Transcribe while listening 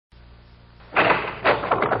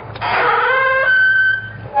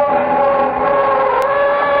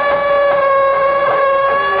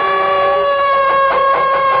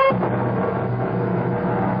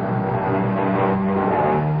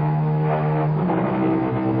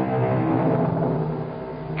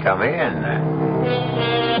Come in.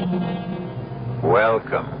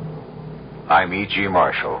 Welcome. I'm E.G.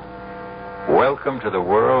 Marshall. Welcome to the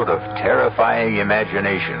world of terrifying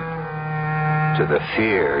imagination, to the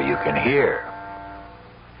fear you can hear.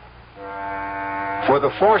 For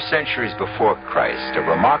the 4 centuries before Christ, a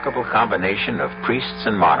remarkable combination of priests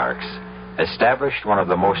and monarchs established one of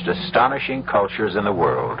the most astonishing cultures in the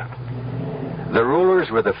world. The rulers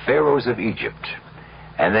were the pharaohs of Egypt,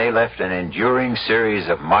 and they left an enduring series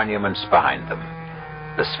of monuments behind them.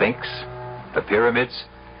 The Sphinx, the pyramids,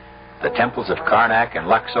 the temples of Karnak and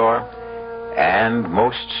Luxor, and,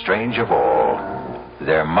 most strange of all,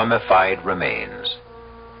 their mummified remains,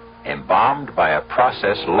 embalmed by a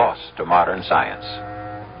process lost to modern science.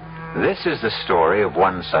 This is the story of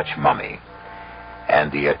one such mummy,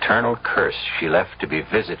 and the eternal curse she left to be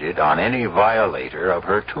visited on any violator of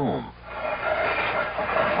her tomb.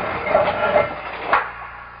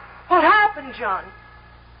 What happened, John?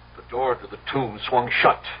 The door to the tomb swung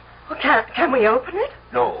shut. Well, can we open it?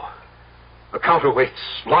 No. The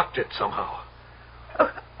counterweights locked it somehow.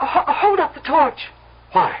 Hold up the torch.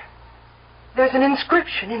 Why? There's an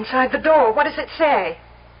inscription inside the door. What does it say?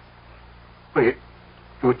 Well, it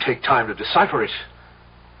would take time to decipher it.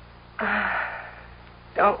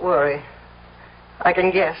 Don't worry. I can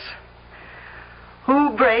guess.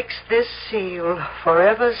 Who breaks this seal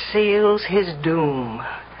forever seals his doom.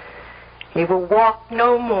 He will walk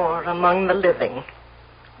no more among the living,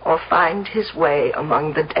 or find his way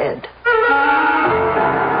among the dead.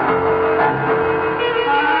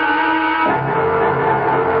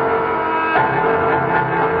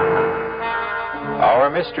 Our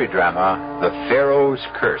mystery drama, The Pharaoh's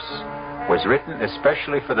Curse, was written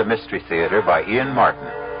especially for the Mystery Theater by Ian Martin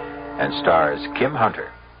and stars Kim Hunter.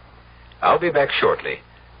 I'll be back shortly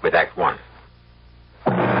with Act 1.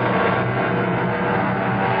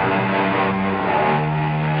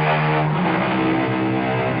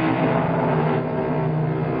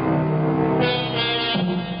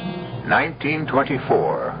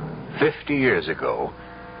 "1924, 50 years ago,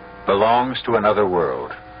 belongs to another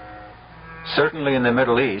world. Certainly in the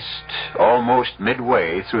Middle East, almost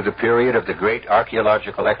midway through the period of the great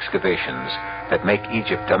archaeological excavations that make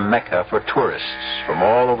Egypt a mecca for tourists from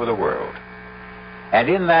all over the world. And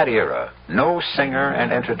in that era, no singer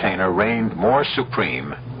and entertainer reigned more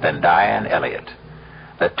supreme than Diane Elliott,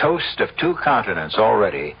 the toast of 2 continents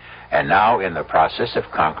already, and now in the process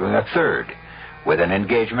of conquering a third, with an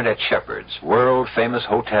engagement at Shepherd's, world-famous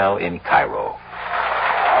hotel in Cairo.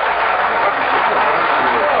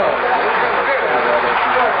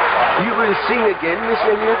 You will sing again, Miss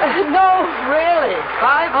Elliott? No, really.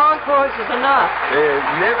 5 encores is enough.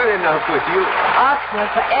 Never enough with you. Oscar,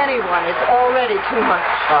 for anyone, is already too much.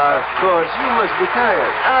 Of course, you must be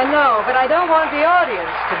tired. No, but I don't want the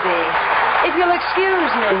audience to be. If you'll excuse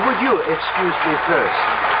me. Would you excuse me first?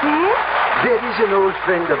 Hmm? There is an old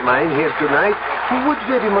friend of mine here tonight who would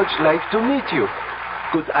very much like to meet you.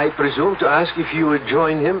 Could I presume to ask if you would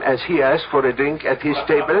join him as he asked for a drink at his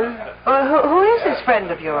table? Who is this friend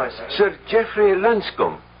of yours? Sir Geoffrey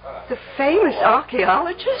Lunscombe. The famous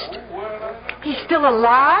archaeologist? He's still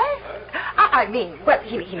alive? I mean, well,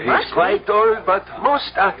 he must be. He's quite old, but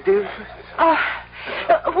most active.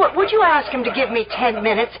 Would you ask him to give me 10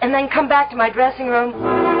 minutes and then come back to my dressing room?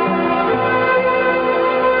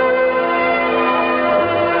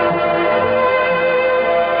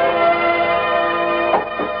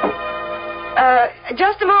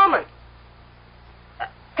 Just a moment.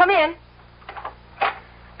 Come in.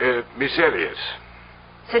 Miss Elliott.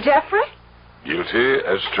 Sir Geoffrey? Guilty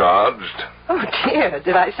as charged. Oh, dear.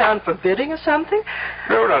 Did I sound forbidding or something?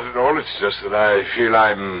 No, not at all. It's just that I feel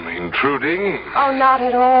I'm intruding. Oh, not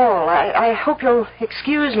at all. I hope you'll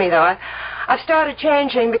excuse me, though. I've started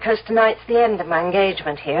changing because tonight's the end of my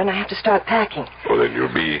engagement here, and I have to start packing. Well, then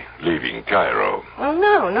you'll be leaving Cairo. Well,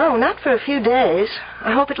 no, not for a few days.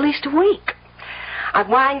 I hope at least a week. I've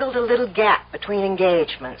wangled a little gap between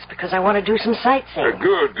engagements because I want to do some sightseeing.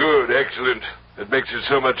 Good, excellent. It makes it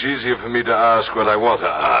so much easier for me to ask what I want to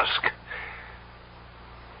ask.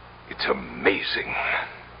 It's amazing.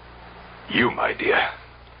 You, my dear,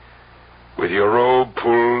 with your robe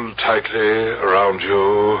pulled tightly around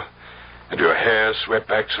you and your hair swept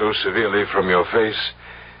back so severely from your face.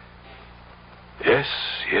 Yes.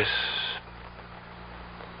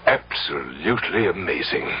 Absolutely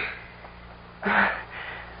amazing.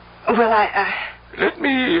 Well, Let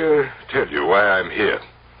me tell you why I'm here.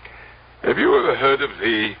 Have you ever heard of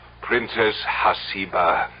the Princess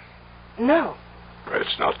Hasiba? No.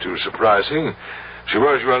 It's not too surprising. She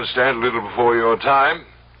was, you understand, a little before your time.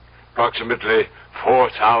 Approximately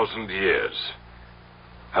 4,000 years.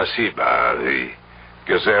 Hasiba, the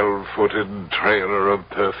gazelle-footed trailer of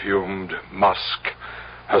perfumed musk,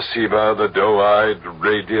 Hasiba, the doe-eyed,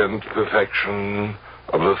 radiant perfection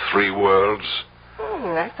of the three worlds.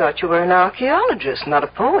 I thought you were an archaeologist, not a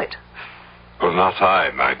poet. Well, not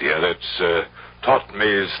I, my dear. That's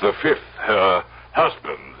Thotmes the Fifth, her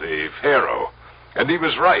husband, the Pharaoh. And he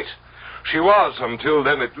was right. She was, until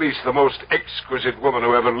then at least, the most exquisite woman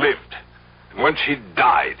who ever lived. And when she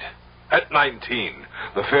died, at 19,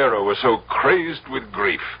 the Pharaoh was so crazed with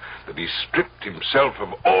grief that he stripped himself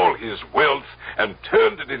of all his wealth and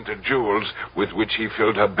turned it into jewels with which he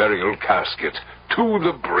filled her burial casket to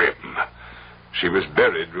the brim. She was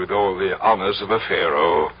buried with all the honors of a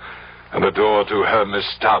Pharaoh, and the door to her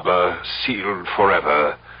mastaba sealed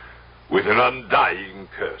forever with an undying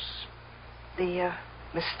curse. The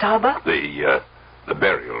mastaba? The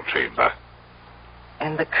burial chamber.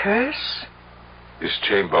 And the curse? This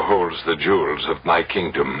chamber holds the jewels of my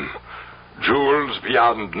kingdom. Jewels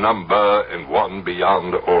beyond number and one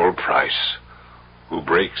beyond all price. Who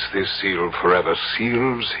breaks this seal forever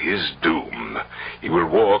seals his doom. He will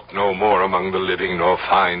walk no more among the living nor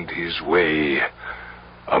find his way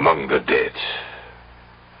among the dead.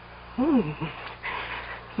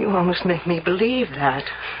 You almost make me believe that.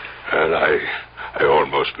 And I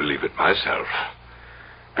almost believe it myself.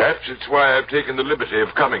 Perhaps it's why I've taken the liberty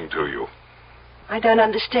of coming to you. I don't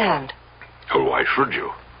understand. Oh, why should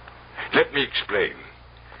you? Let me explain.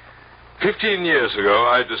 15 years ago,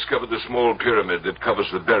 I discovered the small pyramid that covers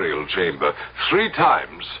the burial chamber. 3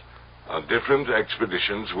 times, on different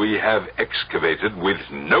expeditions, we have excavated with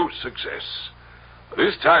no success.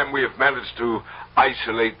 This time, we have managed to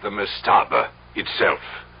isolate the mastaba itself,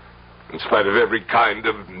 in spite of every kind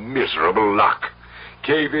of miserable luck.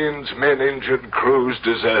 Cave-ins, men injured, crews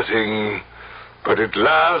deserting. But at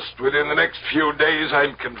last, within the next few days,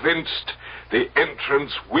 I'm convinced the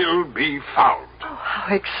entrance will be found. Oh,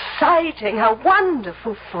 how exciting, how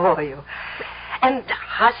wonderful for you. And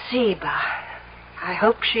Hasiba, I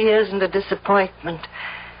hope she isn't a disappointment.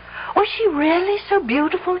 Was she really so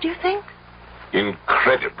beautiful, do you think?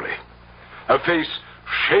 Incredibly. Her face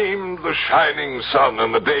shamed the shining sun,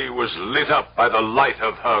 and the day was lit up by the light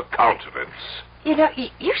of her countenance. You know,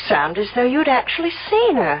 you sound as though you'd actually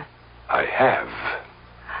seen her. I have.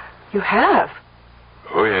 You have?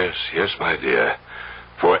 Oh, yes, my dear.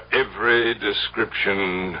 For every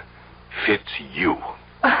description fits you.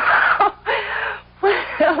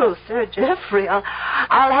 Well, Sir Geoffrey,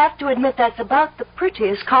 I'll have to admit that's about the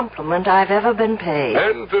prettiest compliment I've ever been paid.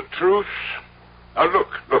 And the truth? Look.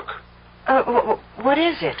 What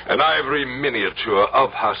is it? An ivory miniature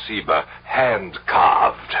of Hasiba,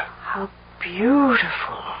 hand-carved. How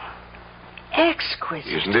beautiful.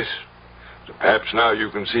 Exquisite. Isn't it? So perhaps now you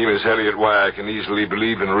can see, Miss Elliot, why I can easily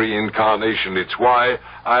believe in reincarnation. It's why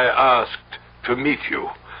I asked to meet you.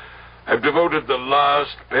 I've devoted the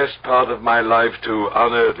last best part of my life to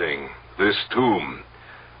unearthing this tomb.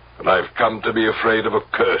 And I've come to be afraid of a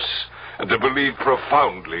curse and to believe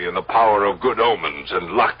profoundly in the power of good omens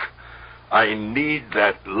and luck. I need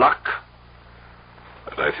that luck.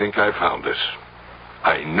 And I think I found it.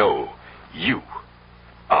 I know you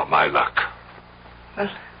are my luck. Well,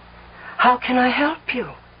 how can I help you?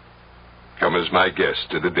 Come as my guest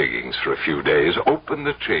to the diggings for a few days. Open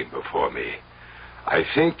the chamber for me. I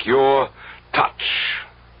think your touch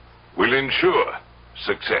will ensure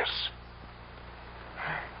success.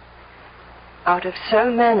 Out of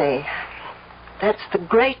so many, that's the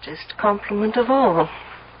greatest compliment of all.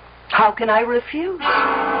 How can I refuse?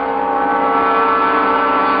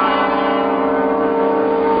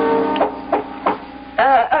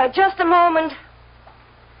 Just a moment.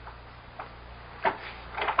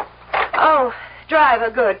 Oh, driver,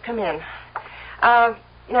 good. Come in.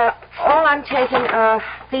 Now, all I'm taking are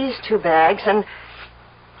these 2 bags, and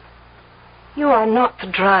you are not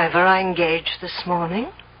the driver I engaged this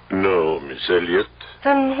morning. No, Miss Elliot.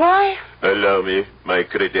 Then why? Allow me my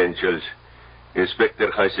credentials.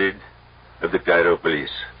 Inspector Hasid of the Cairo Police.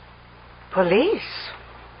 Police?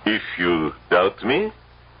 If you doubt me,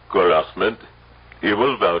 call Ahmed. He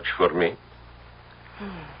will vouch for me.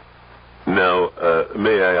 Now,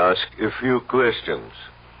 may I ask a few questions?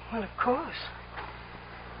 Well, of course.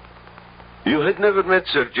 You had never met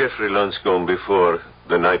Sir Geoffrey Lonscombe before,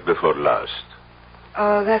 the night before last.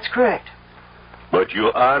 That's correct. But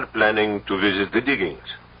you are planning to visit the diggings?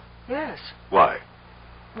 Yes. Why?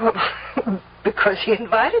 Well, because he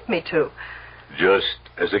invited me to. Just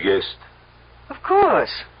as a guest? Of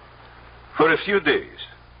course. For a few days,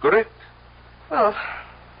 correct? Well,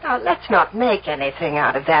 now let's not make anything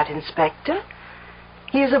out of that, Inspector.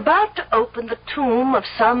 He is about to open the tomb of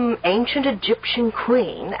some ancient Egyptian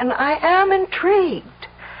queen, and I am intrigued.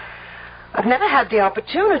 I've never had the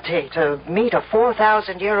opportunity to meet a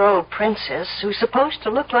 4,000-year-old princess who's supposed to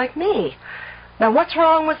look like me. Now, what's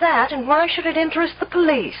wrong with that, and why should it interest the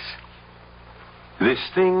police? This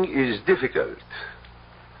thing is difficult.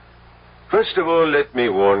 First of all, let me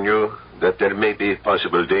warn you that there may be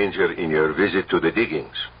possible danger in your visit to the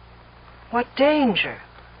diggings. What danger?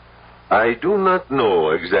 I do not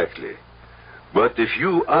know exactly. But if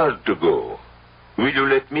you are to go, will you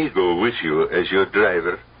let me go with you as your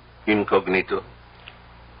driver, incognito?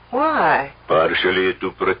 Why? Partially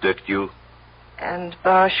to protect you. And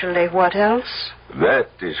partially what else? That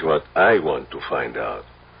is what I want to find out.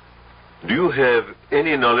 Do you have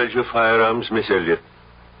any knowledge of firearms, Miss Elliot?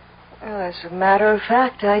 Well, as a matter of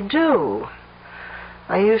fact, I do.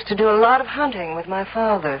 I used to do a lot of hunting with my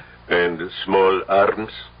father. And small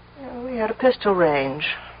arms? Yeah, we had a pistol range.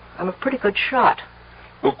 I'm a pretty good shot.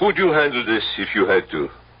 Well, could you handle this if you had to?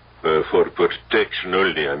 For protection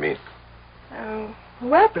only, I mean.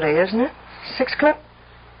 Webley, isn't it? 6-clip?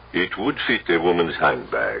 It would fit a woman's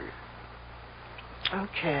handbag.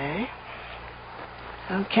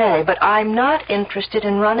 Okay, but I'm not interested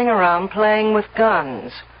in running around playing with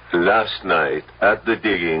guns. Last night, at the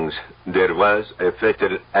diggings, there was a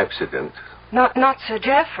fatal accident. Not Sir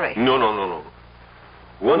Geoffrey. No.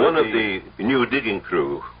 One of the new digging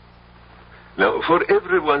crew. Now, for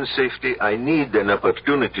everyone's safety, I need an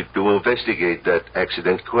opportunity to investigate that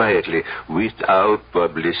accident quietly, without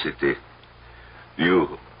publicity.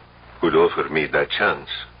 You could offer me that chance.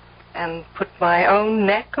 And put my own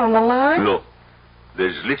neck on the line? No.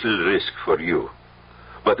 There's little risk for you.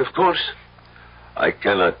 But, of course, I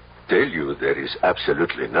cannot tell you there is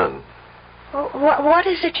absolutely none. Well, what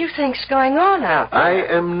is it you think's going on out there?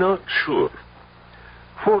 I am not sure.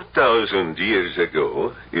 4,000 years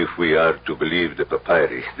ago, if we are to believe the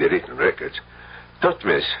papyri, the written records,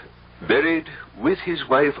 Thutmose buried with his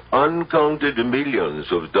wife uncounted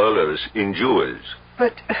millions of dollars in jewels.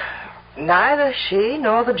 But neither she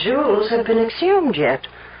nor the jewels have been exhumed yet.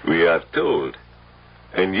 We are told.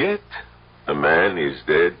 And yet, a man is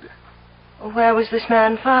dead. Where was this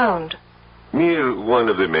man found? Near one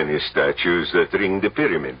of the many statues that ring the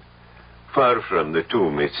pyramid, far from the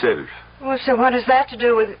tomb itself. Well, so what has that to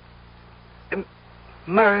do with...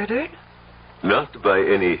 murdered? Not by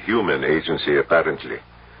any human agency, apparently.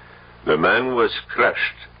 The man was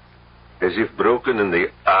crushed, as if broken in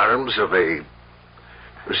the arms of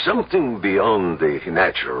something beyond the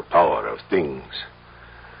natural power of things.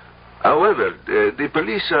 However, the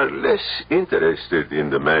police are less interested in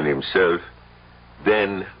the man himself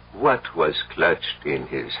than what was clutched in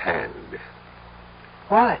his hand.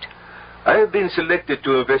 What? I have been selected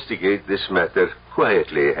to investigate this matter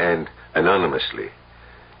quietly and anonymously.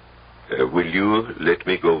 Will you let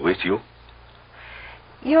me go with you?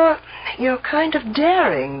 You're kind of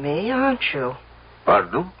daring me, aren't you?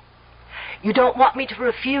 Pardon? You don't want me to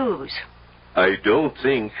refuse. I don't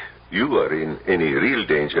think you are in any real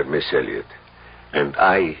danger, Miss Elliot. And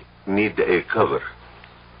I need a cover.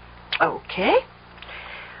 Okay.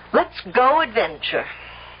 Let's go adventure.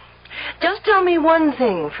 Just tell me one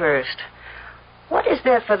thing first. What is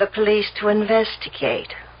there for the police to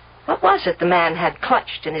investigate? What was it the man had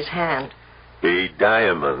clutched in his hand? A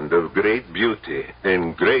diamond of great beauty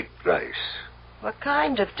and great price. What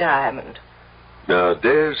kind of diamond? Now,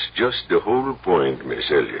 there's just the whole point,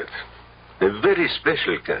 Miss Elliot. A very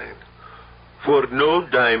special kind. For no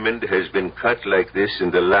diamond has been cut like this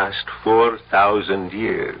in the last 4,000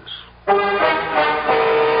 years.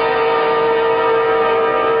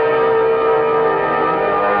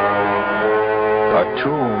 A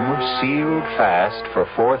tomb sealed fast for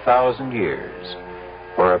 4,000 years,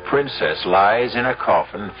 where a princess lies in a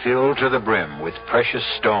coffin filled to the brim with precious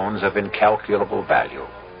stones of incalculable value.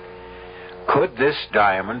 Could this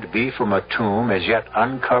diamond be from a tomb as yet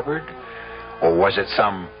uncovered, or was it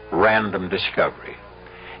some random discovery?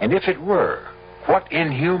 And if it were, what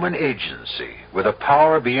inhuman agency, with a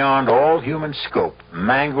power beyond all human scope,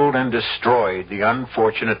 mangled and destroyed the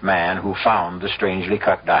unfortunate man who found the strangely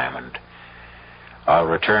cut diamond? I'll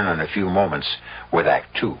return in a few moments with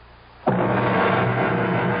Act 2.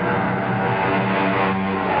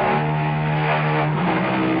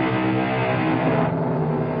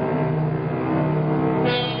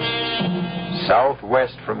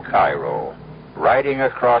 Southwest from Cairo, riding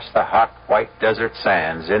across the hot white desert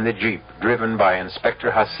sands in the jeep driven by Inspector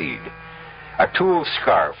Hasid, a tulle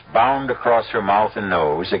scarf bound across her mouth and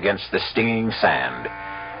nose against the stinging sand,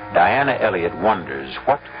 Diana Elliott wonders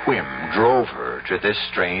what whim drove her to this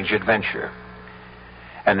strange adventure.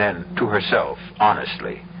 And then, to herself,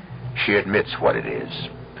 honestly, she admits what it is.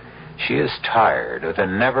 She is tired of the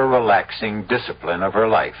never-relaxing discipline of her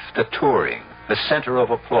life, the touring, the center of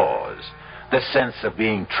applause, the sense of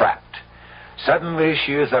being trapped. Suddenly,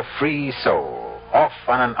 she is a free soul, off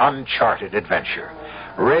on an uncharted adventure,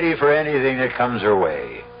 ready for anything that comes her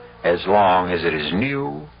way, as long as it is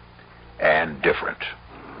new and different.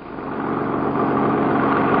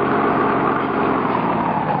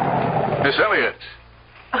 Miss Elliot.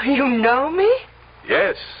 Oh, you know me?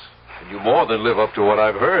 Yes. And you more than live up to what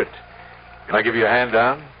I've heard. Can I give you a hand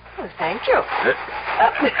down? Oh, thank you.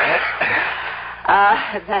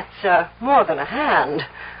 That's more than a hand.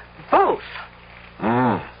 Both.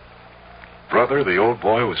 Brother, the old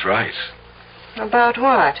boy was right. About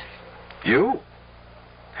what? You.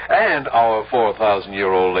 And our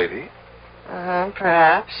 4,000-year-old lady.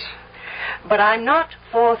 Perhaps. But I'm not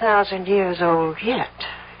 4,000 years old yet.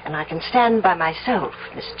 And I can stand by myself,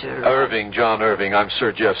 Mr. Irving, John Irving. I'm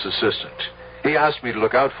Sir Jeff's assistant. He asked me to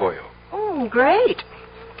look out for you. Oh, great.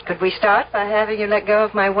 Could we start by having you let go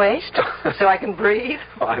of my waist so I can breathe?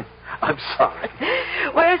 Oh, I'm sorry.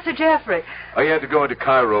 Where's Sir Geoffrey? He had to go into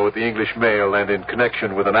Cairo with the English mail and in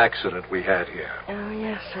connection with an accident we had here. Oh,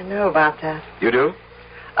 yes, I know about that. You do?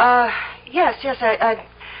 Yes,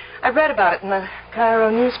 I read about it in the Cairo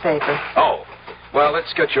newspaper. Oh. Well,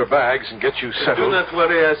 let's get your bags and get you settled. Do not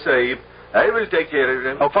worry, Sahib. I will take care of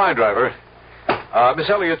them. Oh, fine, driver. Miss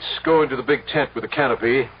Elliott's go into the big tent with the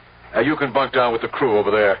canopy. You can bunk down with the crew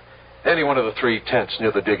over there. Any one of the 3 tents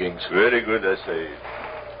near the diggings. Very good, Sahib.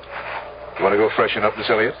 You want to go freshen up, Miss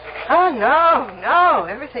Elliott? Oh, no.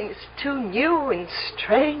 Everything is too new and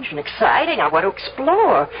strange and exciting. I want to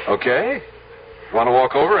explore. Okay. You want to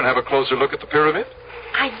walk over and have a closer look at the pyramid?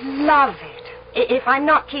 I love it. If I'm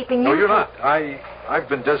not keeping you... No, you're not. I've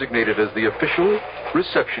been designated as the official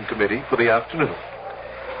reception committee for the afternoon.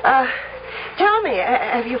 Tell me,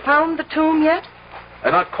 have you found the tomb yet?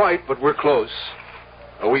 Not quite, but we're close.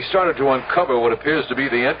 We started to uncover what appears to be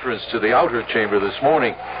the entrance to the outer chamber this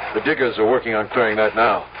morning. The diggers are working on clearing that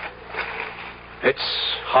now. It's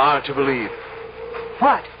hard to believe.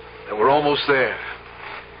 What? That we're almost there.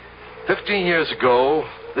 15 years ago,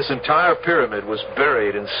 this entire pyramid was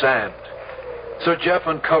buried in sand. Sir Jeff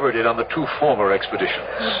uncovered it on the 2 former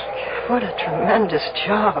expeditions. What a tremendous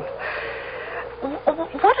job.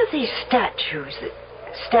 What are these statues that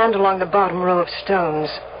stand along the bottom row of stones?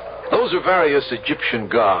 Those are various Egyptian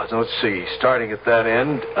gods. Now, let's see. Starting at that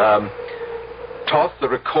end, Thoth, the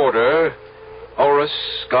recorder, Horus,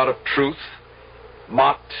 god of truth,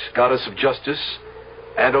 Mot, goddess of justice,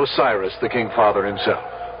 and Osiris, the king father himself.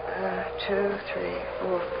 2, 3,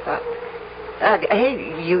 4, 5. Hey,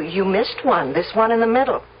 you missed one. This one in the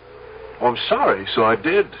middle. Oh, I'm sorry. So I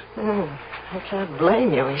did. I can't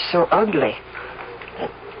blame you. He's so ugly.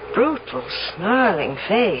 That brutal, snarling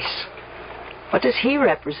face. What does he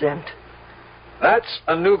represent? That's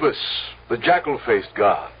Anubis, the jackal-faced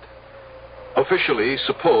god. Officially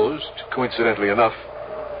supposed, coincidentally enough,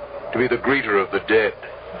 to be the greeter of the dead.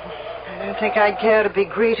 I don't think I'd care to be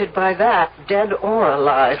greeted by that, dead or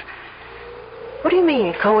alive. What do you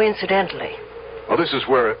mean, coincidentally? Well, this is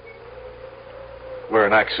where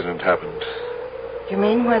an accident happened. You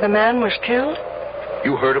mean where the man was killed?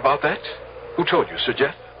 You heard about that? Who told you, Sir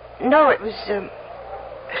Jeff? No, it was,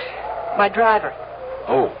 my driver.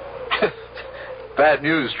 Oh. Bad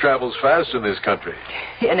news travels fast in this country.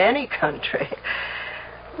 In any country.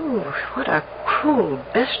 Ooh, what a cruel,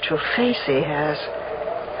 bestial face he has.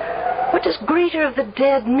 What does greeter of the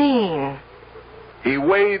dead mean? He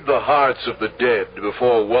weighed the hearts of the dead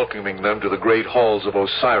before welcoming them to the great halls of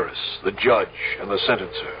Osiris, the judge and the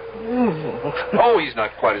sentencer. Oh, he's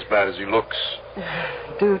not quite as bad as he looks.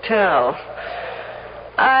 Do tell.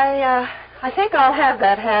 I think I'll have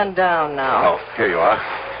that hand down now. Oh, here you are.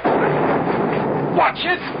 Watch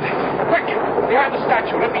it! Quick! Behind the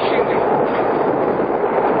statue. Let me shield you.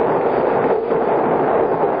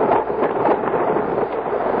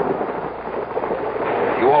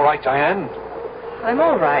 You all right, Diane? I'm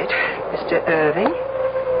all right, Mr. Irving.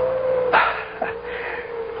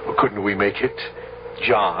 Well, couldn't we make it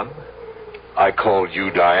John? I called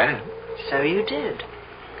you Diane. So you did.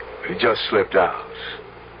 It just slipped out.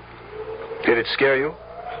 Did it scare you?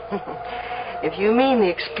 If you mean the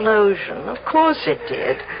explosion, of course it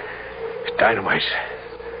did. Dynamite.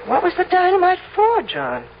 What was the dynamite for,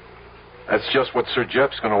 John? That's just what Sir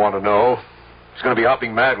Jeff's going to want to know. He's going to be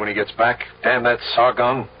hopping mad when he gets back. Damn that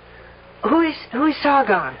Sargon. Who is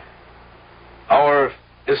Sargon? Our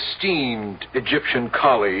esteemed Egyptian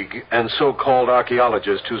colleague and so-called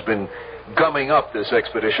archaeologist who's been gumming up this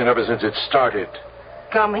expedition ever since it started.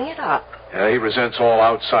 Gumming it up? He resents all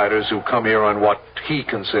outsiders who come here on what he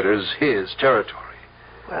considers his territory.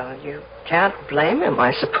 Well, you can't blame him,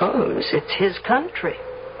 I suppose. It's his country.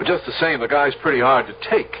 But just the same, the guy's pretty hard to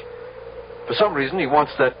take. For some reason, he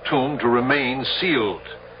wants that tomb to remain sealed.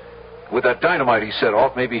 With that dynamite he set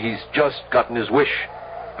off, maybe he's just gotten his wish.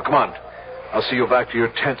 Now, come on. I'll see you back to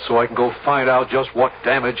your tent so I can go find out just what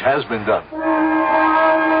damage has been done.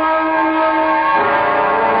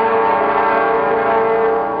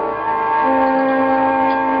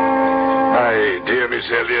 Hi, dear Miss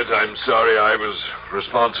Elliot. I'm sorry I was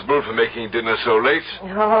responsible for making dinner so late.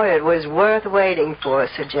 Oh, it was worth waiting for,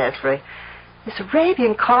 Sir Geoffrey. This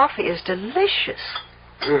Arabian coffee is delicious.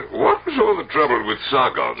 What was all the trouble with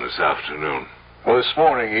Sargon this afternoon? Well, this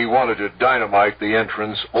morning he wanted to dynamite the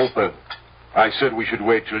entrance open. I said we should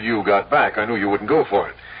wait till you got back. I knew you wouldn't go for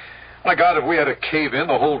it. My God, if we had a cave-in,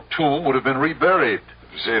 the whole tomb would have been reburied.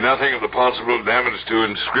 To say nothing of the possible damage to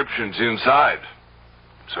inscriptions inside.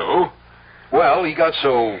 So? Well, he got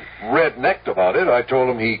so red-necked about it, I told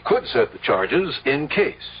him he could set the charges in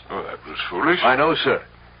case. Oh, that was foolish. I know, sir.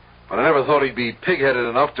 But I never thought he'd be pig-headed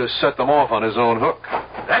enough to set them off on his own hook.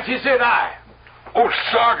 That is it, I. Oh,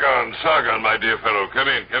 Sargon, my dear fellow. Come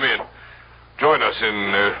in. Join us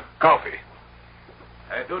in coffee.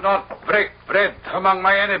 I do not break bread among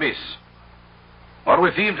my enemies. Or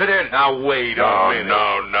with the infidel. Now, wait a minute.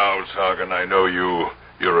 No, Sargon. I know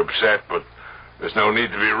you're upset, but there's no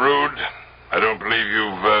need to be rude. I don't believe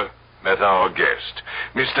you've met our guest,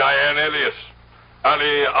 Miss Diane Elias.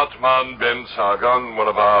 Ali Atman Ben Sargon, one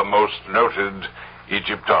of our most noted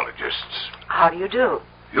Egyptologists. How do you do?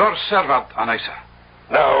 Your servant, Anissa.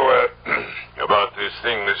 Now, about this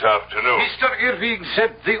thing this afternoon. Mr. Irving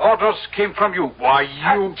said the orders came from you. Why,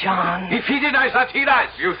 you... John. If he denies that, he lies.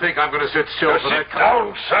 You think I'm going to sit still for that? Sit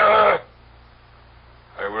down, sir.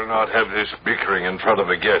 I will not have this bickering in front of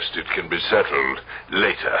a guest. It can be settled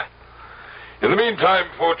later. In the meantime,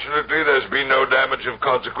 fortunately, there's been no damage of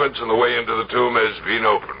consequence, and the way into the tomb has been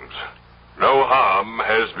opened. No harm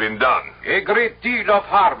has been done. A great deal of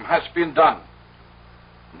harm has been done.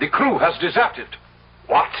 The crew has deserted.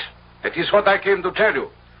 What? That is what I came to tell you.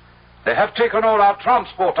 They have taken all our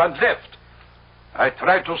transport and left. I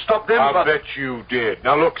tried to stop them, I but... bet you did.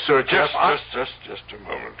 Now, look, sir, Just a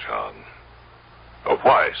moment, John. Oh,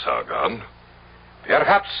 why, Sargon?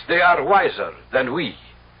 Perhaps they are wiser than we.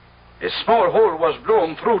 A small hole was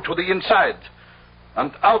blown through to the inside,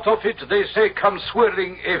 and out of it, they say, comes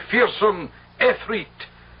swirling a fearsome Efreet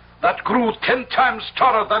that grew 10 times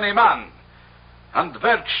taller than a man, and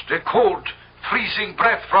belched a cold, freezing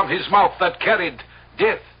breath from his mouth that carried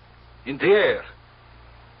death in the air.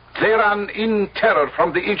 They ran in terror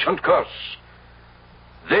from the ancient curse.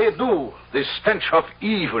 They knew the stench of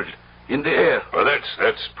evil in the air. Well,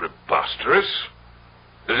 that's preposterous.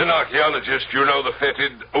 As an archaeologist, you know the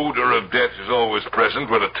fetid odor of death is always present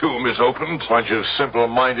when a tomb is opened. Bunch of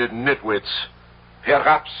simple-minded nitwits.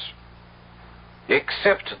 Perhaps.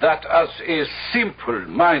 Except that as a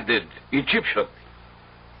simple-minded Egyptian,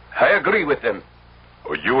 I agree with them.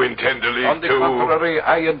 Oh, you intend to leave On the contrary,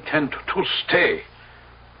 I intend to stay.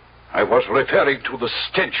 I was referring to the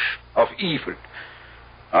stench of evil,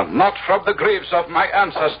 and not from the graves of my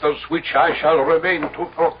ancestors, which I shall remain to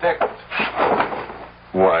protect.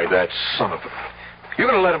 Why, that son of a... You're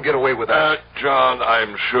going to let him get away with that? John,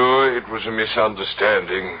 I'm sure it was a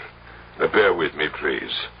misunderstanding. Now, bear with me,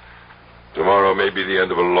 please. Tomorrow may be the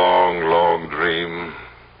end of a long, long dream.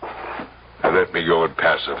 Now, let me go and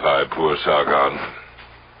pacify poor Sargon.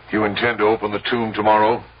 You intend to open the tomb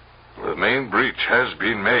tomorrow? The main breach has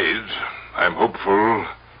been made. I'm hopeful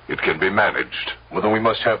it can be managed. Well, then we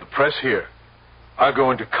must have the press here. I'll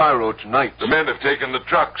go into Cairo tonight. The men have taken the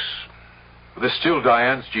trucks. There's still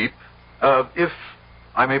Diane's Jeep. If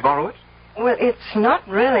I may borrow it? Well, it's not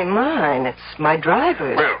really mine. It's my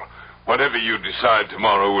driver's. Well, whatever you decide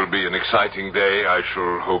tomorrow will be an exciting day. I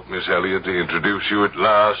shall hope, Miss Elliot, to introduce you at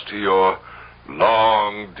last to your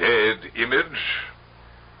long-dead image.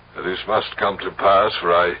 This must come to pass,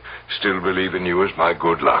 for I still believe in you as my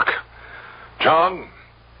good luck. John,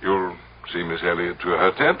 you'll see Miss Elliot to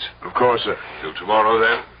her tent? Of course, sir. Till tomorrow,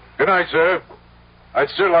 then. Good night, sir. I'd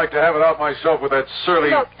still like to have it out myself with that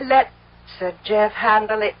surly... Look, let Sir Jeff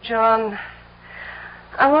handle it, John.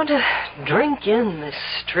 I want to drink in this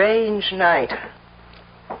strange night.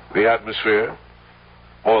 The atmosphere?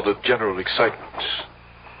 Or the general excitement?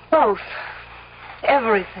 Both.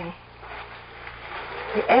 Everything.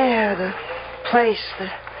 The air, the place,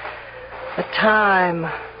 the time.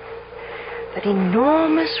 That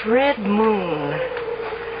enormous red moon.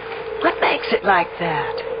 What makes it like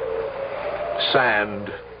that?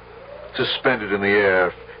 Sand, suspended in the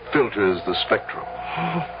air, filters the spectrum.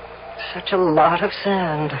 Such a lot of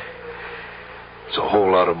sand. It's a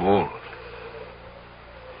whole lot of moon.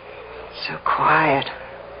 So quiet.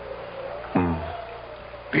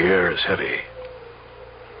 The air is heavy.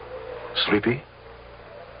 Sleepy?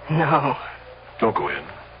 No. Don't go in.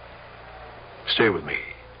 Stay with me.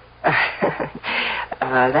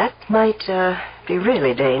 That might be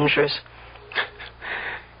really dangerous.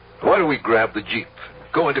 Why don't we grab the Jeep?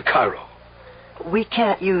 Go into Cairo. We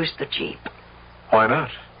can't use the Jeep. Why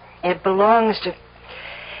not? It belongs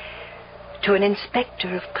to an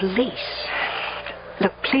inspector of police.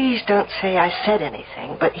 Look, please don't say I said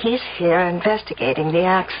anything, but he's here investigating the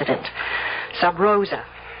accident. Sub Rosa.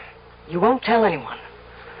 You won't tell anyone.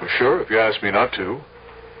 Well, sure, if you ask me not to.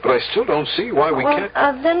 But I still don't see why we can't...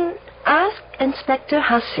 Then ask Inspector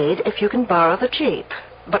Hasid if you can borrow the Jeep.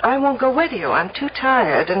 But I won't go with you. I'm too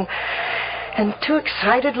tired and too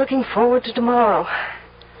excited looking forward to tomorrow.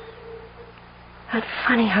 It's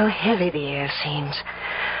funny how heavy the air seems.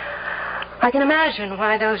 I can imagine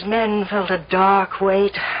why those men felt a dark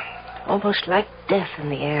weight, almost like death in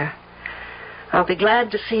the air. I'll be glad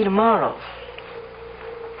to see you tomorrow.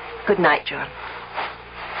 Good night, John.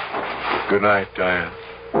 Good night, Diane.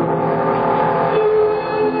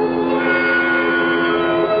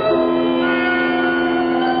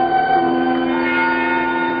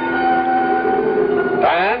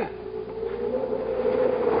 Diane?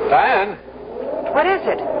 Diane? What is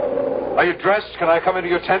it? Are you dressed? Can I come into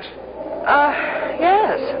your tent?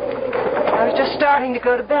 Yes. I was just starting to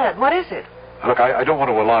go to bed. What is it? Look, I don't want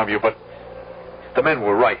to alarm you, but the men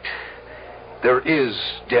were right. There is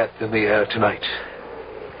death in the air tonight.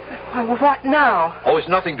 Well, what now? Oh, it's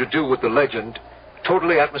nothing to do with the legend.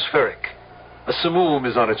 Totally atmospheric. A simoom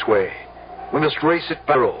is on its way. We must race it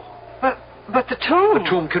by Pharaoh. But the tomb... The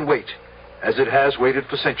tomb can wait, as it has waited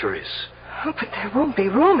for centuries. Oh, but there won't be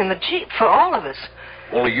room in the Jeep for all of us.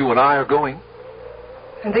 Only you and I are going.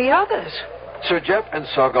 And the others? Sir Jeff and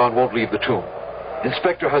Sargon won't leave the tomb.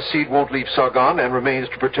 Inspector Hasid won't leave Sargon and remains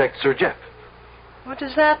to protect Sir Jeff. What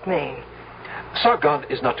does that mean? Sargon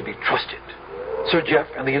is not to be trusted. Sir Jeff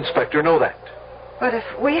and the inspector know that. But if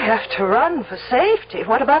we have to run for safety,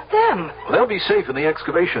 what about them? Well, they'll be safe in the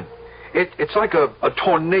excavation. It's like a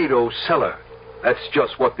tornado cellar. That's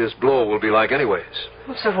just what this blow will be like anyways.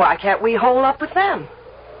 Well, so why can't we hole up with them?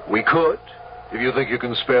 We could, if you think you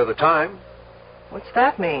can spare the time. What's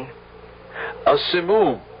that mean? A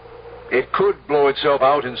simoom. It could blow itself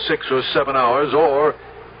out in 6 or 7 hours or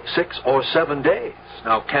 6 or 7 days.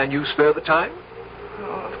 Now, can you spare the time?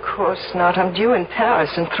 Oh, of course not. I'm due in Paris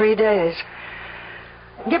in 3 days.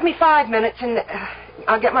 Give me 5 minutes and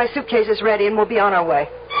I'll get my suitcases ready and we'll be on our way.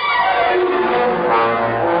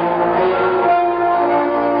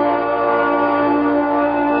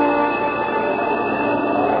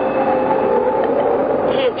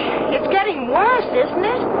 It's getting worse, isn't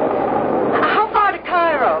it? How far to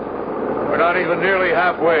Cairo? We're not even nearly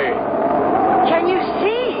halfway. Can you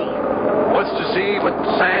see? What's to see but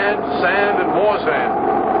sand, sand, and more sand?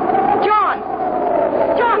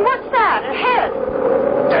 John, what's that? Ahead.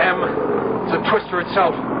 Damn. It's a twister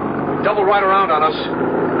itself. Double right around on us.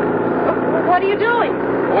 What are you doing?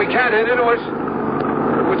 We can't hit into it.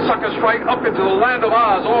 It would suck us right up into the land of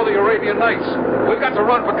Oz or the Arabian Nights. We've got to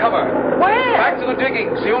run for cover. Where? Back to the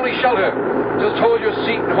diggings, the only shelter. Just hold your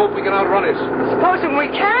seat and hope we can outrun it. Supposing we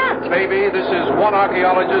can't. Baby, this is one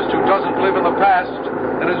archaeologist who doesn't live in the past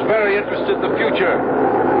and is very interested in the future.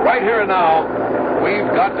 Right here and now,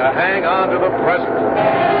 we've got to hang on to the present.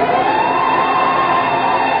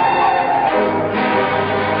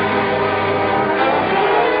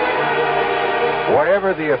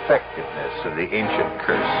 Whatever the effectiveness of the ancient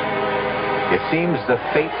curse, it seems the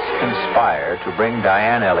fates conspire to bring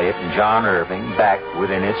Diane Elliott and John Irving back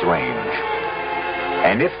within its range.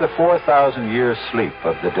 And if the 4,000-year sleep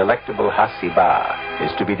of the delectable Hasibah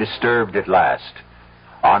is to be disturbed at last,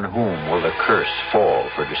 on whom will the curse fall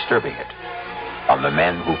for disturbing it? On the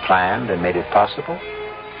men who planned and made it possible?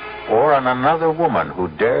 Or on another woman who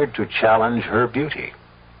dared to challenge her beauty?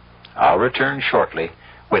 I'll return shortly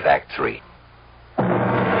with Act 3.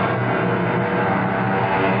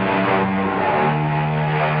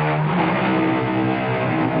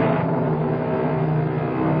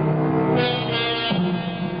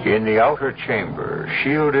 In the outer chamber,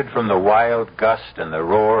 shielded from the wild gust and the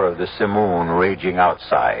roar of the simoon raging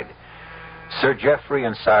outside, Sir Geoffrey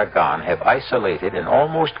and Sargon have isolated and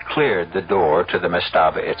almost cleared the door to the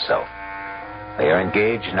mastaba itself. They are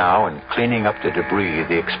engaged now in cleaning up the debris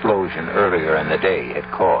the explosion earlier in the day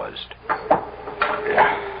had caused.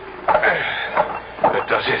 That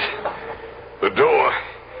does it.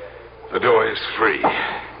 The door is free.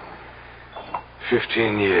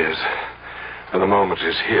 15 years, and the moment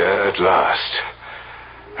is here at last.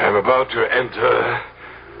 I am about to enter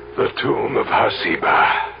the tomb of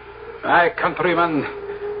Hasiba. My countrymen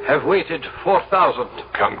have waited 4,000.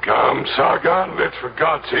 Come, Sargon, let's for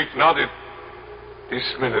God's sake not it this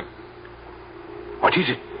minute. What is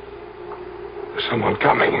it? There's someone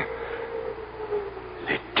coming.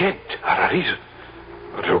 The dead are arisen.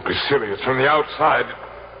 But don't be silly, it's from the outside.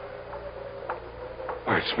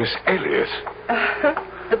 Oh, it's Miss Elliot.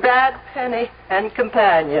 The bad penny and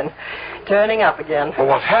companion. Turning up again. Well,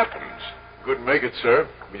 what happened? Couldn't make it, sir.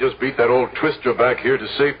 We just beat that old twister back here to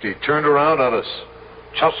safety. Turned around on us.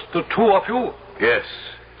 Just the two of you? Yes.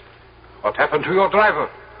 What happened to your driver?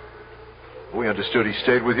 We understood he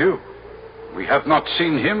stayed with you. We have not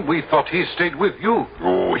seen him. We thought he stayed with you.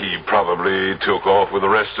 Oh, he probably took off with the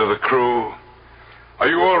rest of the crew. Are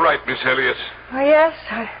you all right, Miss Elliot? Oh, yes.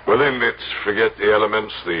 Well, then let's forget the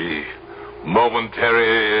elements, the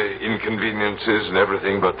momentary inconveniences and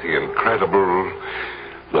everything but the incredible,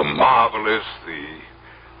 the marvelous,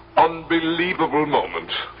 the unbelievable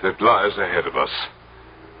moment that lies ahead of us.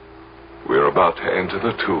 We're about to enter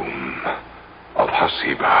the tomb of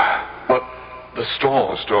Hasiba. But the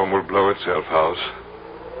storm... The storm will blow itself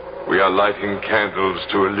out. We are lighting candles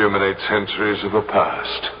to illuminate centuries of the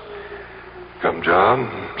past. Come, John,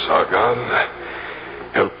 Sargon,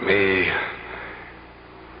 help me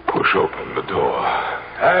push open the door.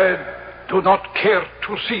 I do not care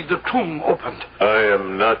to see the tomb opened. I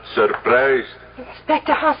am not surprised.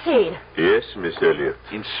 Inspector Hassid. Yes, Miss Elliot.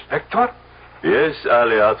 Inspector? Yes,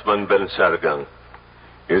 Ali Atman Ben Sargon.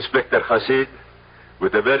 Inspector Hassid,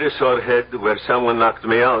 with a very sore head where someone knocked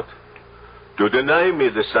me out, to deny me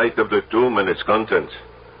the sight of the tomb and its contents.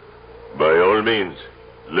 By all means,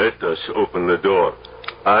 let us open the door.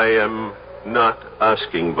 I am not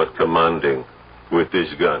asking but commanding with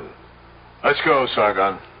this gun. Let's go,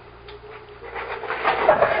 Sargon.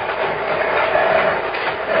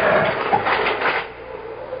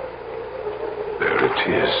 There it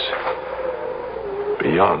is.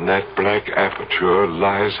 Beyond that black aperture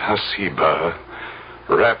lies Hasiba,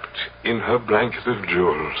 wrapped in her blanket of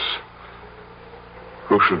jewels.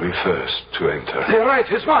 Who shall be first to enter? The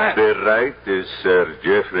right is mine. The right is Sir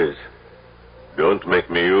Jeffrey's. Don't make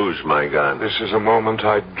me use my gun. This is a moment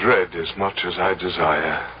I dread as much as I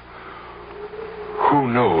desire. Who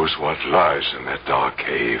knows what lies in that dark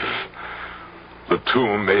cave? The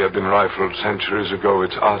tomb may have been rifled centuries ago.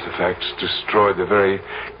 Its artifacts destroyed the very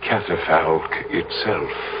catafalque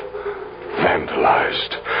itself.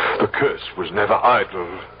 Vandalized. The curse was never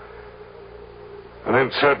idle. And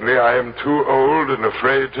then suddenly I am too old and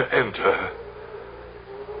afraid to enter.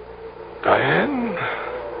 Diane,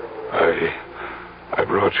 I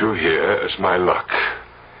brought you here as my luck.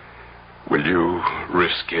 Will you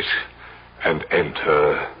risk it and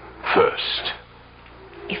enter first?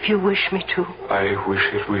 If you wish me to. I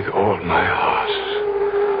wish it with all my heart.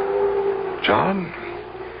 John,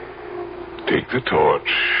 take the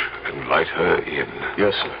torch and light her in.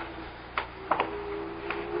 Yes, sir.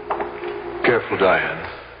 Careful, Diane.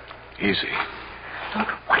 Easy. Look,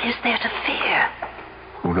 what is there to fear?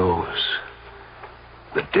 Who knows?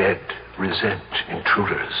 The dead resent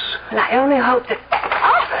intruders. Well, I only hope that...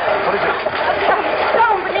 Oh! What is it? A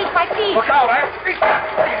stone beneath my feet. Look out,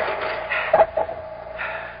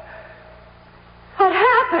 What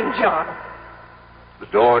happened, John? The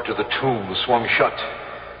door to the tomb swung shut.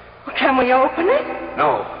 Well, can we open it?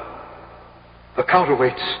 No. The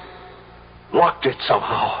counterweights locked it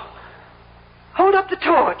somehow. Hold up the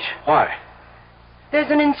torch. Why? There's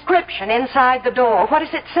an inscription inside the door. What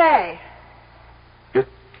does it say?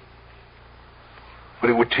 But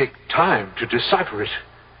it would take time to decipher it.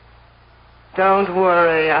 Don't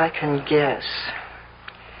worry, I can guess.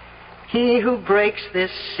 He who breaks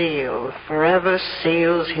this seal forever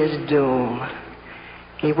seals his doom.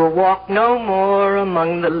 He will walk no more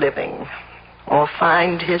among the living, or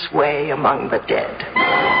find his way among the dead.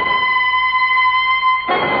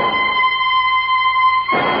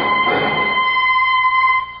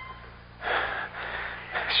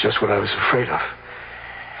 It's just what I was afraid of.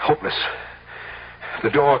 Hopeless. The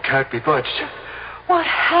door can't be budged. What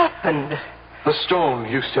happened? The stone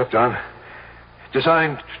you stepped on,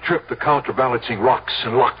 designed to trip the counterbalancing rocks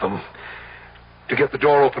and lock them. To get the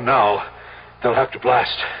door open now, they'll have to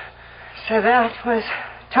blast. So that was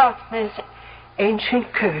Thothman's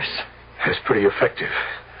ancient curse. It's pretty effective.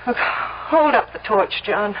 Look, hold up the torch,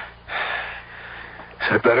 John. Is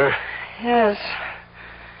that better? Yes.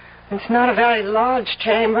 It's not a very large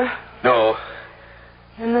chamber. No.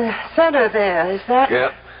 In the center there, is that... Yeah.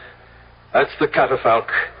 That's the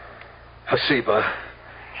catafalque. Hasiba.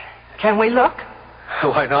 Can we look?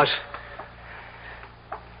 Why not?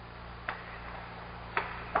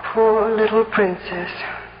 Poor little princess.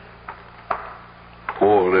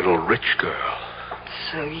 Poor little rich girl.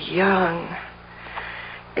 So young.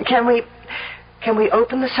 Can we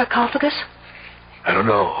open the sarcophagus? I don't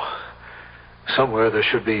know. Somewhere there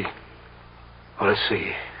should be... Well, let's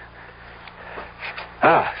see.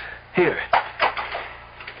 Ah, here.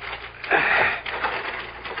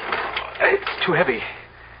 It's too heavy.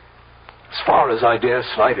 As far as I dare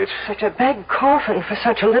slide it. Such a big coffin for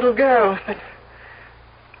such a little girl.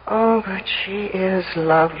 But she is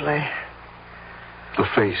lovely. The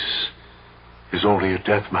face is only a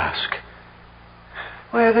death mask.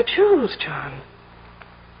 Where are the jewels, John?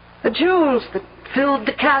 The jewels that filled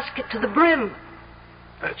the casket to the brim.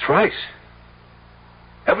 That's right.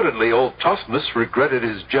 Evidently, old Thothmas regretted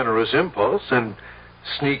his generous impulse and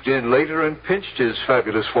sneaked in later and pinched his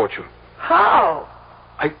fabulous fortune. How?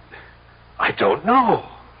 I don't know.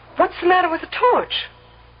 What's the matter with the torch?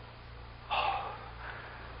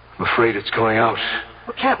 I'm afraid it's going out.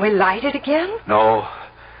 Well, can't we light it again? No.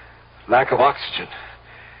 Lack of oxygen.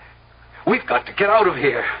 We've got to get out of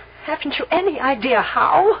here. Haven't you any idea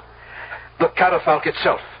how? The catafalque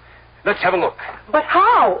itself. Let's have a look. But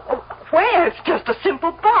how? Where? It's just a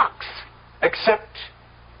simple box. Except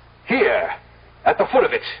here, at the foot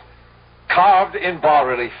of it, carved in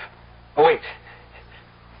bas-relief. Oh, wait.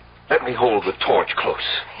 Let me hold the torch close.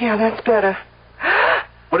 Yeah, that's better.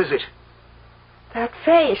 What is it? That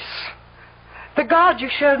face. The god you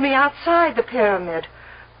showed me outside the pyramid.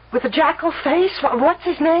 With the jackal face. What's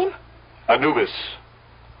his name? Anubis.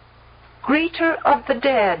 Greeter of the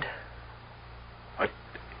dead. But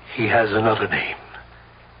he has another name.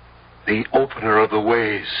 The opener of the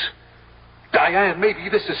ways. Diane, maybe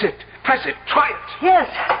this is it. Press it. Try it. Yes.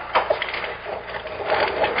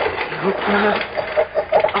 The opener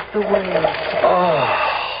of the ways. Oh.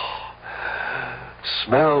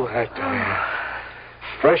 Smell that, Diane.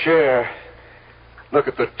 Fresh air. Look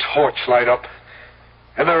at the torch light up.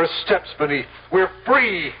 And there are steps beneath. We're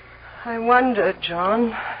free. I wonder,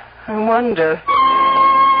 John. I wonder.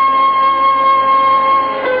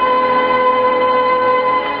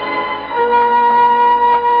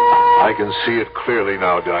 I can see it clearly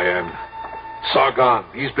now, Diane. Sargon,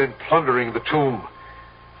 he's been plundering the tomb.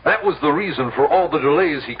 That was the reason for all the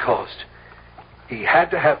delays he caused. He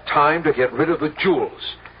had to have time to get rid of the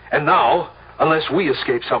jewels. And now, unless we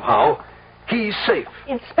escape somehow, he's safe.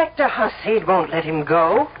 Inspector Hasid won't let him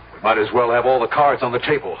go. We might as well have all the cards on the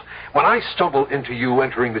table. When I stumbled into you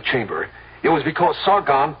entering the chamber, it was because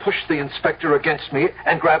Sargon pushed the inspector against me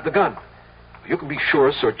and grabbed the gun. You can be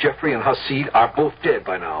sure Sir Geoffrey and Hasid are both dead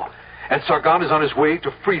by now. And Sargon is on his way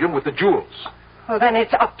to freedom with the jewels. Well, then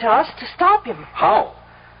it's up to us to stop him. How?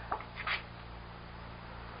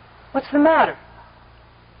 What's the matter?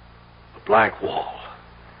 A blank wall.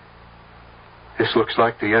 This looks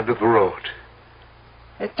like the end of the road.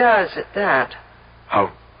 It does, at that.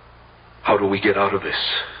 How do we get out of this?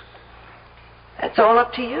 That's all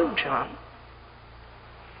up to you, John.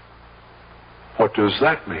 What does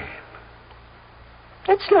that mean?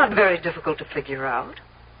 It's not very difficult to figure out.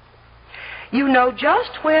 You know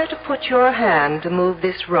just where to put your hand to move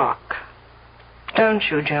this rock. Don't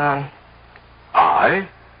you, John? I?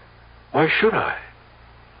 Why should I?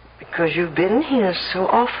 Because you've been here so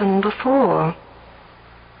often before.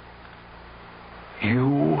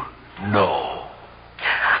 You know.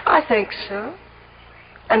 I think so.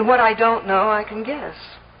 And what I don't know, I can guess.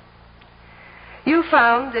 You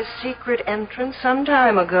found this secret entrance some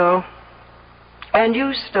time ago. And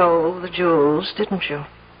you stole the jewels, didn't you?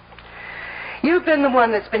 You've been the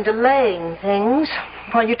one that's been delaying things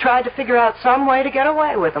while you tried to figure out some way to get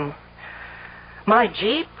away with them. My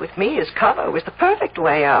jeep, with me as cover, was the perfect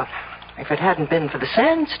way out, if it hadn't been for the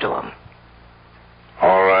sandstorm.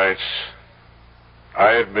 All right.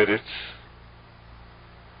 I admit it.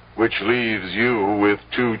 Which leaves you with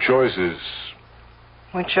two choices.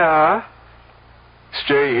 Which are?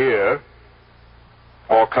 Stay here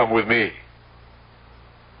or come with me.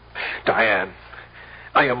 Diane,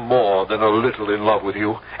 I am more than a little in love with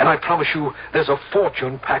you, and I promise you there's a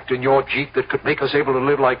fortune packed in your jeep that could make us able to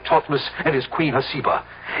live like Thothmas and his queen Hasiba.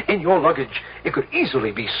 In your luggage, it could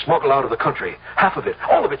easily be smuggled out of the country. Half of it,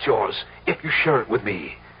 all of it's yours, if you share it with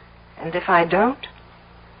me. And if I don't?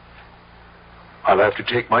 I'll have to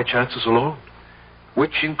take my chances alone,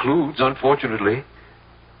 which includes, unfortunately,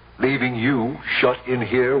 leaving you shut in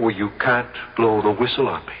here where you can't blow the whistle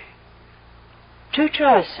on me. Two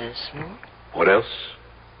choices. What else?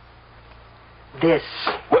 This.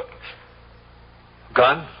 What?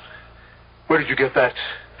 Gun? Where did you get that?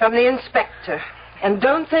 From the inspector. And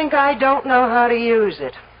don't think I don't know how to use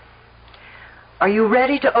it. Are you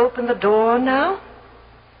ready to open the door now?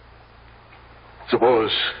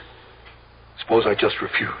 Suppose I just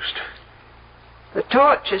refused. The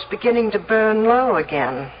torch is beginning to burn low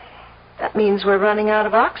again. That means we're running out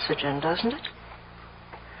of oxygen, doesn't it?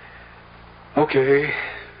 Okay.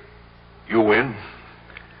 You win.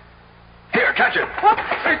 Here, catch it.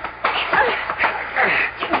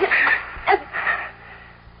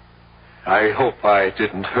 I hope I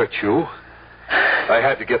didn't hurt you. I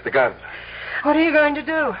had to get the gun. What are you going to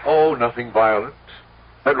do? Oh, nothing violent.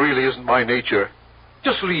 That really isn't my nature.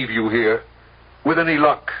 Just leave you here. With any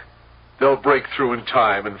luck, they'll break through in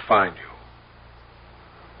time and find you.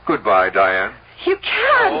 Goodbye, Diane. You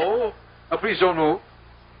can't. Oh, now please don't move.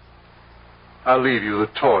 I'll leave you the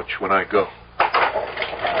torch when I go.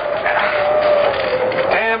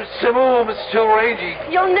 Damn Simone is still raging.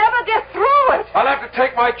 You'll never get through it. I'll have to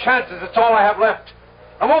take my chances. It's all I have left.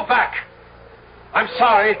 I won't back. I'm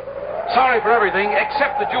sorry. Sorry for everything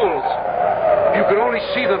except the jewels. If you could only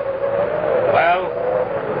see them. Well,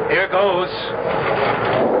 here goes.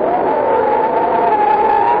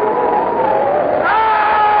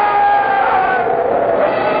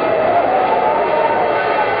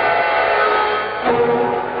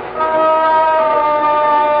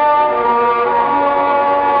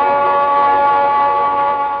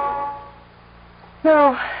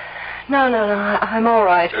 No. I'm all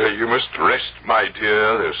right. You must rest, my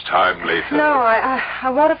dear. There's time later. No, I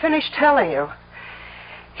want to finish telling you.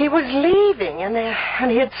 He was leaving,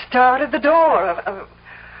 and he had started the door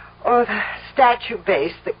or the statue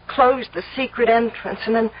base that closed the secret entrance,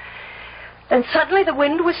 and then suddenly the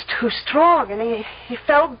wind was too strong, and he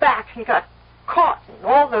fell back and got caught in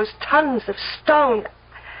all those tons of stone,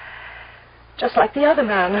 just like the other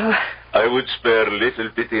man. I would spare little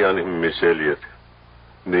pity on him, Miss Elliot.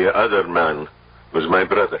 The other man was my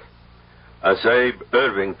brother. Sahib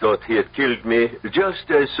Irving thought he had killed me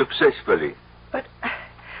just as successfully. But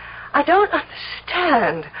I don't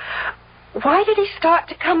understand. Why did he start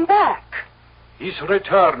to come back? His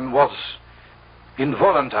return was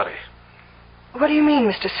involuntary. What do you mean,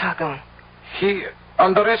 Mr. Sargon? He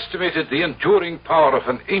underestimated the enduring power of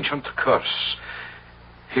an ancient curse.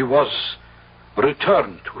 He was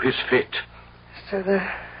returned to his fate. So the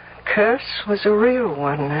curse was a real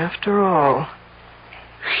one, after all.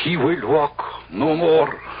 He will walk no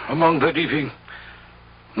more among the living,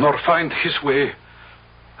 nor find his way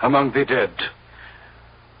among the dead.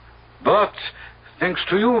 But, thanks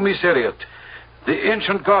to you, Miss Elliot, the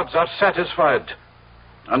ancient gods are satisfied,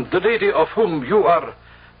 and the lady of whom you are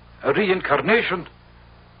a reincarnation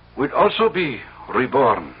will also be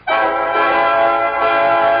reborn.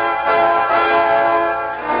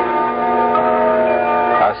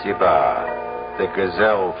 Hasiba, the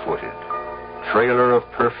gazelle-footed, trailer of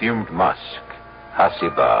perfumed musk.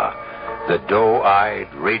 Hasiba, the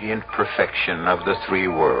doe-eyed, radiant perfection of the three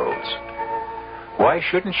worlds. Why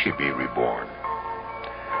shouldn't she be reborn?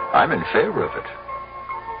 I'm in favor of it.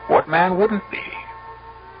 What man wouldn't be?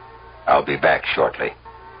 I'll be back shortly.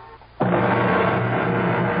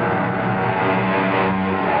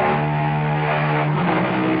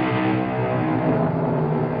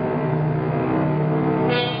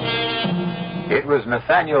 It was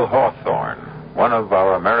Nathaniel Hawthorne, one of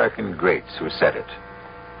our American greats, who said it.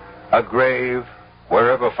 A grave,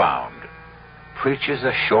 wherever found, preaches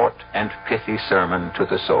a short and pithy sermon to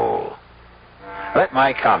the soul. Let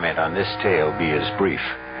my comment on this tale be as brief.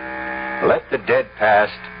 Let the dead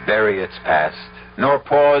past bury its past, nor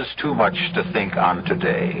pause too much to think on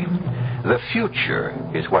today. The future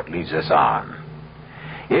is what leads us on.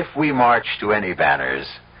 If we march to any banners,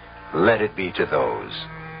 let it be to those.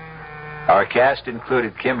 Our cast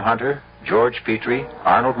included Kim Hunter, George Petrie,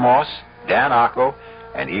 Arnold Moss, Dan Ocko,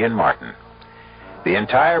 and Ian Martin. The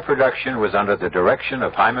entire production was under the direction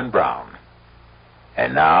of Himan Brown.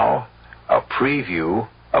 And now, a preview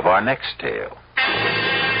of our next tale.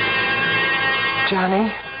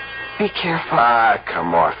 Johnny, be careful.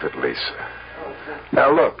 Come off it, Lisa.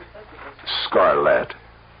 Now look, Scarlett,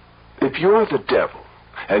 if you're the devil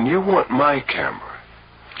and you want my camera,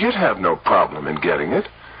 you'd have no problem in getting it.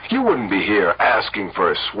 You wouldn't be here asking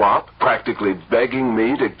for a swap, practically begging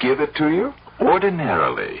me to give it to you.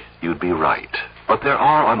 Ordinarily, you'd be right. But there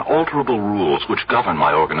are unalterable rules which govern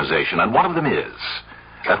my organization, and one of them is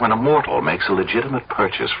that when a mortal makes a legitimate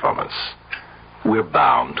purchase from us, we're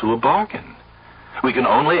bound to a bargain. We can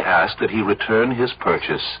only ask that he return his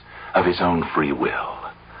purchase of his own free will.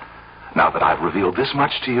 Now that I've revealed this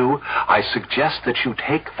much to you, I suggest that you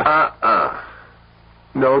take the...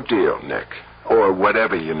 No deal, Nick. Or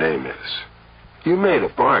whatever your name is. You made a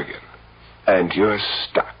bargain. and you're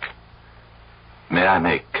stuck. May I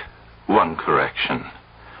make one correction?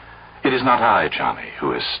 It is not I, Johnny,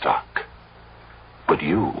 who is stuck, but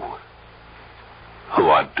you, who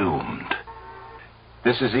are doomed.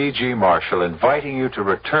 This is E.G. Marshall inviting you to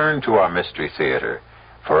return to our Mystery Theater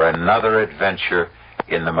for another adventure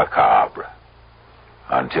in the macabre.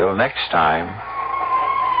 Until next time,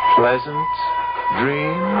 pleasant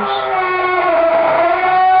dreams.